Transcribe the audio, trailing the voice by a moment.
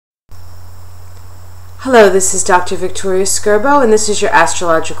Hello, this is Dr. Victoria Skirbo, and this is your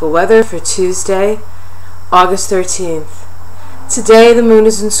astrological weather for Tuesday, August 13th. Today, the moon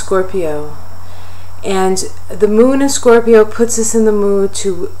is in Scorpio, and the moon in Scorpio puts us in the mood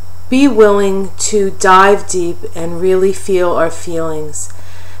to be willing to dive deep and really feel our feelings.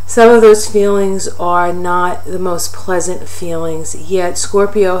 Some of those feelings are not the most pleasant feelings, yet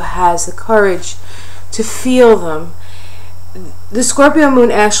Scorpio has the courage to feel them. The Scorpio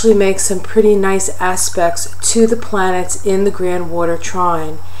moon actually makes some pretty nice aspects to the planets in the Grand Water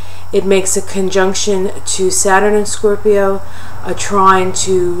Trine. It makes a conjunction to Saturn in Scorpio, a trine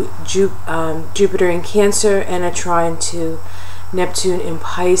to Jupiter in Cancer, and a trine to Neptune in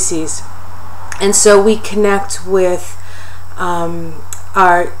Pisces. And so we connect with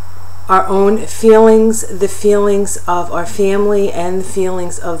our own feelings, the feelings of our family, and the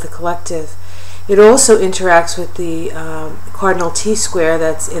feelings of the collective. It also interacts with the cardinal T-square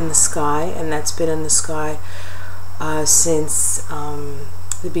that's in the sky, and that's been in the sky since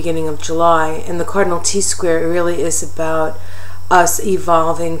the beginning of July. And the cardinal T-square really is about us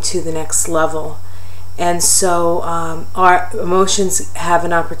evolving to the next level. And so our emotions have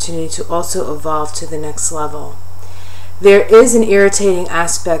an opportunity to also evolve to the next level. There is an irritating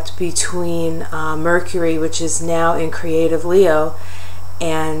aspect between Mercury, which is now in creative Leo,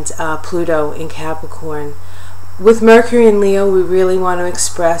 and Pluto in Capricorn. With Mercury in Leo, we really want to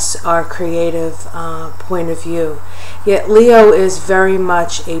express our creative point of view. Yet Leo is very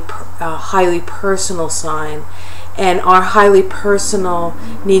much a highly personal sign, and our highly personal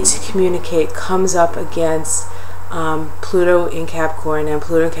need to communicate comes up against Pluto in Capricorn, and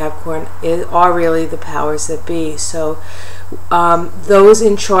Pluto in Capricorn are really the powers that be. So those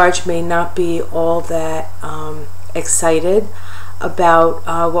in charge may not be all that excited about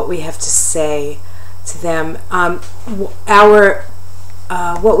what we have to say to them.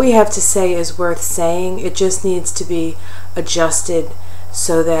 What we have to say is worth saying. It just needs to be adjusted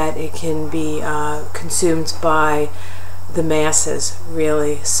so that it can be consumed by the masses,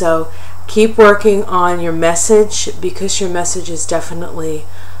 really. So keep working on your message, because your message is definitely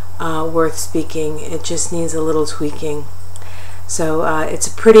worth speaking. It just needs a little tweaking. So it's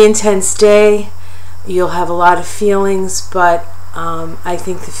a pretty intense day. You'll have a lot of feelings, but I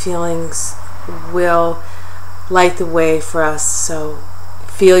think the feelings will light the way for us. So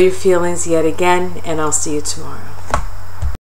feel your feelings yet again, and I'll see you tomorrow.